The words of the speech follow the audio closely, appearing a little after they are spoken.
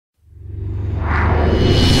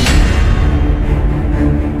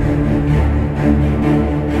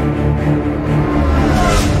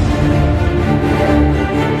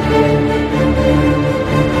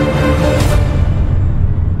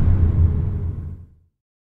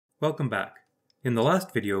Welcome back. In the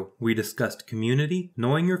last video, we discussed community,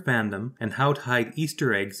 knowing your fandom, and how to hide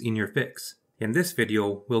Easter eggs in your fics. In this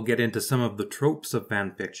video, we'll get into some of the tropes of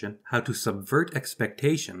fanfiction, how to subvert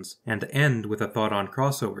expectations, and end with a thought on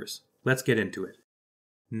crossovers. Let's get into it.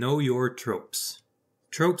 Know your tropes.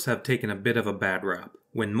 Tropes have taken a bit of a bad rap.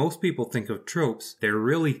 When most people think of tropes, they're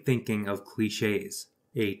really thinking of cliches.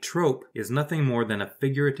 A trope is nothing more than a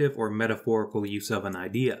figurative or metaphorical use of an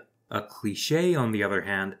idea. A cliché, on the other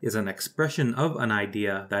hand, is an expression of an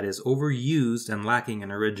idea that is overused and lacking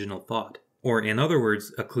an original thought. Or in other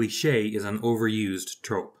words, a cliché is an overused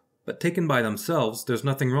trope. But taken by themselves, there's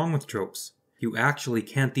nothing wrong with tropes. You actually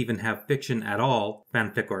can't even have fiction at all,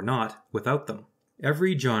 fanfic or not, without them.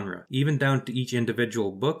 Every genre, even down to each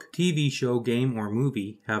individual book, TV show, game, or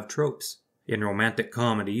movie, have tropes. In romantic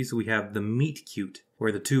comedies, we have the meet-cute,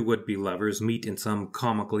 where the two would-be lovers meet in some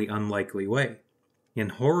comically unlikely way. In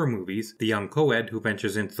horror movies, the young co-ed who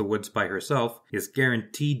ventures into the woods by herself is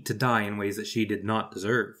guaranteed to die in ways that she did not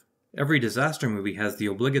deserve. Every disaster movie has the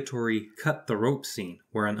obligatory cut-the-rope scene,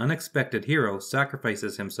 where an unexpected hero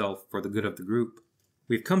sacrifices himself for the good of the group.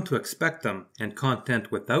 We've come to expect them, and content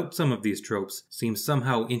without some of these tropes seems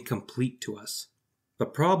somehow incomplete to us. The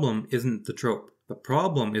problem isn't the trope. The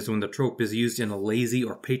problem is when the trope is used in a lazy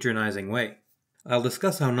or patronizing way. I'll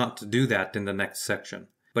discuss how not to do that in the next section.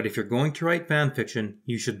 But if you're going to write fanfiction,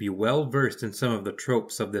 you should be well versed in some of the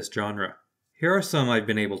tropes of this genre. Here are some I've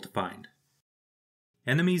been able to find.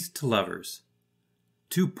 Enemies to lovers.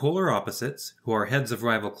 Two polar opposites, who are heads of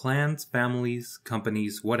rival clans, families,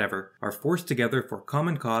 companies, whatever, are forced together for a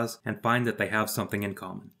common cause and find that they have something in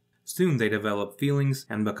common. Soon they develop feelings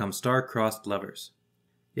and become star-crossed lovers.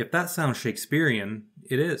 If that sounds Shakespearean,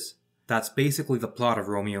 it is. That's basically the plot of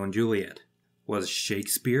Romeo and Juliet. Was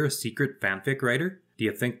Shakespeare a secret fanfic writer? Do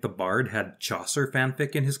you think the bard had Chaucer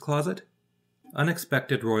fanfic in his closet?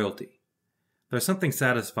 Unexpected royalty. There's something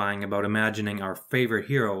satisfying about imagining our favorite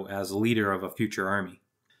hero as leader of a future army.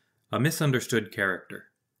 A misunderstood character.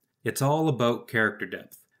 It's all about character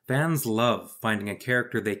depth. Fans love finding a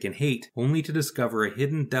character they can hate only to discover a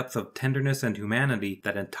hidden depth of tenderness and humanity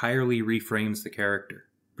that entirely reframes the character.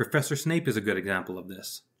 Professor Snape is a good example of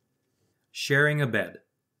this. Sharing a bed.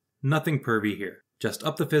 Nothing pervy here. Just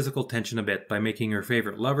up the physical tension a bit by making your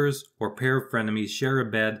favorite lovers or pair of frenemies share a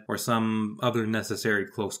bed or some other necessary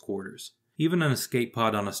close quarters. Even an escape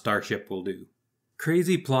pod on a starship will do.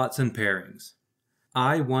 Crazy plots and pairings.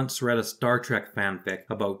 I once read a Star Trek fanfic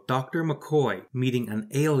about Dr. McCoy meeting an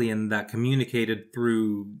alien that communicated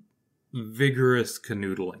through vigorous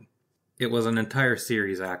canoodling. It was an entire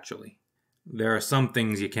series, actually. There are some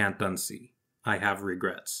things you can't unsee. I have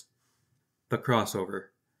regrets. The crossover.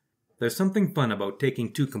 There's something fun about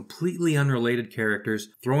taking two completely unrelated characters,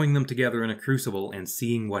 throwing them together in a crucible, and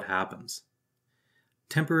seeing what happens.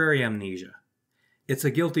 Temporary amnesia. It's a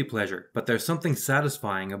guilty pleasure, but there's something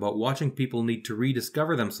satisfying about watching people need to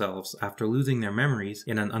rediscover themselves after losing their memories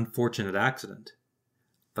in an unfortunate accident.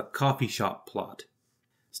 The coffee shop plot.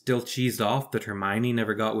 Still cheesed off that Hermione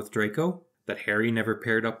never got with Draco? That Harry never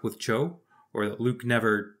paired up with Cho? Or that Luke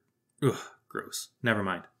never... Ugh, gross. Never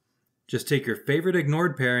mind. Just take your favorite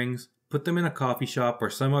ignored pairings, put them in a coffee shop or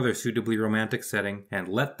some other suitably romantic setting, and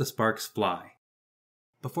let the sparks fly.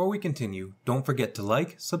 Before we continue, don't forget to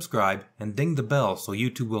like, subscribe, and ding the bell so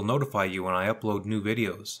YouTube will notify you when I upload new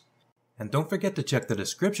videos. And don't forget to check the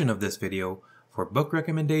description of this video for book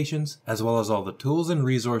recommendations as well as all the tools and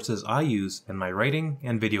resources I use in my writing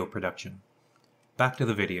and video production. Back to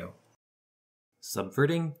the video.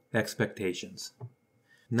 Subverting expectations.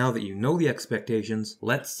 Now that you know the expectations,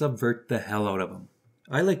 let's subvert the hell out of them.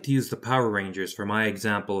 I like to use the Power Rangers for my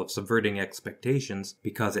example of subverting expectations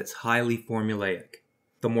because it's highly formulaic.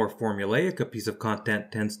 The more formulaic a piece of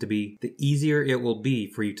content tends to be, the easier it will be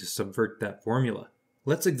for you to subvert that formula.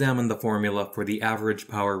 Let's examine the formula for the average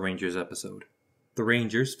Power Rangers episode. The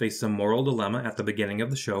Rangers face some moral dilemma at the beginning of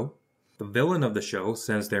the show. The villain of the show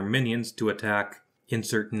sends their minions to attack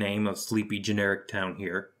insert name of sleepy generic town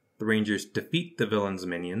here. The Rangers defeat the villain's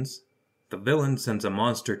minions. The villain sends a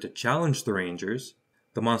monster to challenge the Rangers.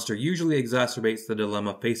 The monster usually exacerbates the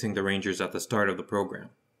dilemma facing the Rangers at the start of the program.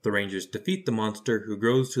 The Rangers defeat the monster, who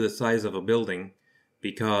grows to the size of a building,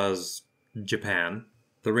 because Japan.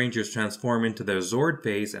 The Rangers transform into their Zord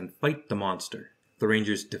phase and fight the monster. The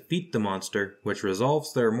Rangers defeat the monster, which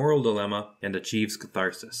resolves their moral dilemma and achieves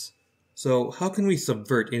catharsis. So how can we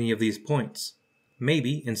subvert any of these points?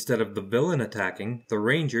 Maybe, instead of the villain attacking, the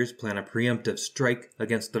Rangers plan a preemptive strike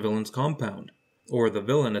against the villain's compound. Or the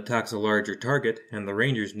villain attacks a larger target, and the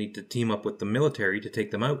Rangers need to team up with the military to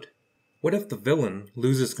take them out. What if the villain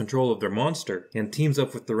loses control of their monster and teams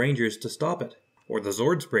up with the Rangers to stop it? Or the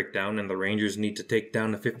Zords break down and the Rangers need to take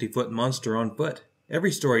down a 50-foot monster on foot.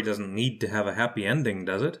 Every story doesn't need to have a happy ending,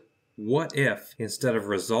 does it? What if, instead of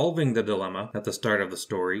resolving the dilemma at the start of the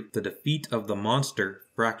story, the defeat of the monster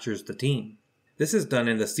fractures the team? This is done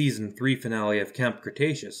in the Season 3 finale of Camp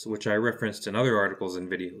Cretaceous, which I referenced in other articles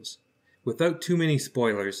and videos. Without too many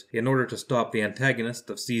spoilers, in order to stop the antagonist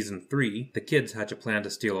of Season 3, the kids hatch a plan to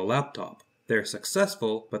steal a laptop. They're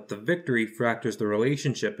successful, but the victory fractures the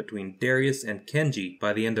relationship between Darius and Kenji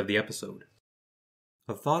by the end of the episode.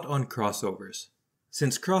 A thought on crossovers.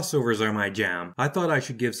 Since crossovers are my jam, I thought I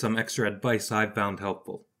should give some extra advice I've found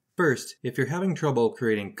helpful. First, if you're having trouble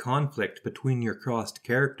creating conflict between your crossed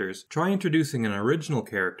characters, try introducing an original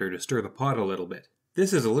character to stir the pot a little bit.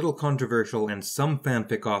 This is a little controversial and some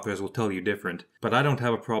fanfic authors will tell you different, but I don't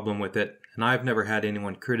have a problem with it, and I've never had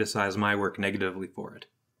anyone criticize my work negatively for it.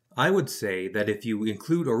 I would say that if you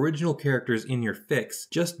include original characters in your fics,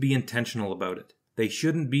 just be intentional about it. They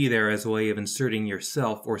shouldn't be there as a way of inserting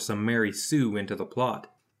yourself or some Mary Sue into the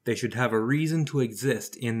plot. They should have a reason to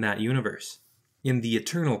exist in that universe. In The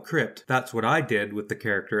Eternal Crypt, that's what I did with the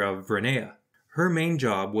character of Vernea. Her main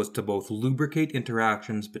job was to both lubricate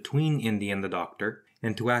interactions between Indy and the Doctor,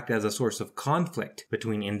 and to act as a source of conflict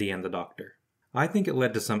between Indy and the Doctor. I think it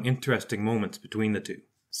led to some interesting moments between the two.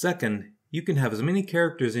 Second, you can have as many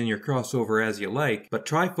characters in your crossover as you like, but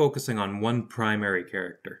try focusing on one primary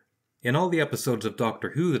character. In all the episodes of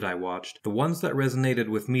Doctor Who that I watched, the ones that resonated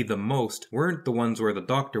with me the most weren't the ones where the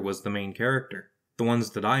Doctor was the main character. The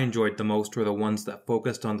ones that I enjoyed the most were the ones that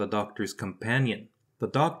focused on the Doctor's companion. The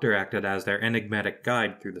Doctor acted as their enigmatic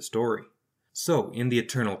guide through the story. So, in The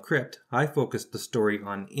Eternal Crypt, I focused the story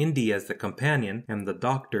on Indy as the companion and the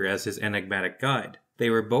Doctor as his enigmatic guide. They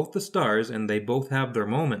were both the stars and they both have their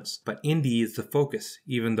moments, but Indy is the focus,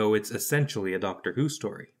 even though it's essentially a Doctor Who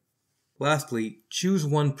story. Lastly, choose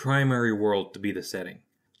one primary world to be the setting.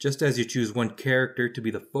 Just as you choose one character to be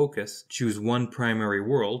the focus, choose one primary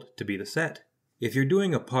world to be the set. If you're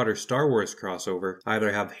doing a Potter Star Wars crossover,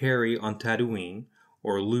 either have Harry on Tatooine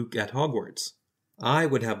or Luke at Hogwarts. I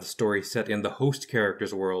would have the story set in the host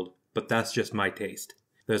character's world, but that's just my taste.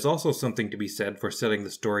 There's also something to be said for setting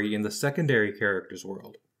the story in the secondary character's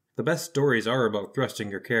world. The best stories are about thrusting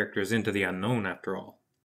your characters into the unknown after all.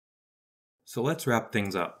 So let's wrap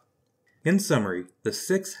things up. In summary, the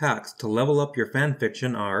 6 hacks to level up your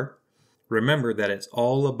fanfiction are: remember that it's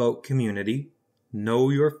all about community, know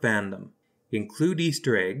your fandom, include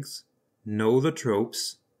Easter eggs, know the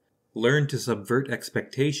tropes, learn to subvert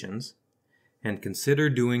expectations, and consider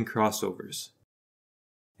doing crossovers.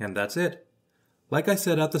 And that's it. Like I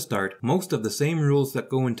said at the start, most of the same rules that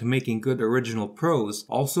go into making good original prose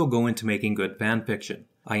also go into making good fanfiction.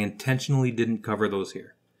 I intentionally didn't cover those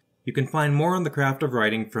here. You can find more on the craft of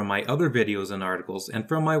writing from my other videos and articles and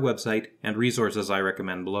from my website and resources I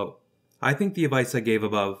recommend below. I think the advice I gave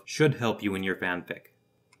above should help you in your fanfic.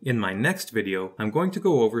 In my next video, I'm going to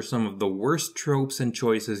go over some of the worst tropes and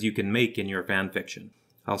choices you can make in your fanfiction.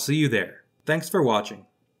 I'll see you there. Thanks for watching.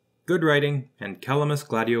 Good writing, and Calamus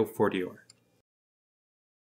Gladio Fortior.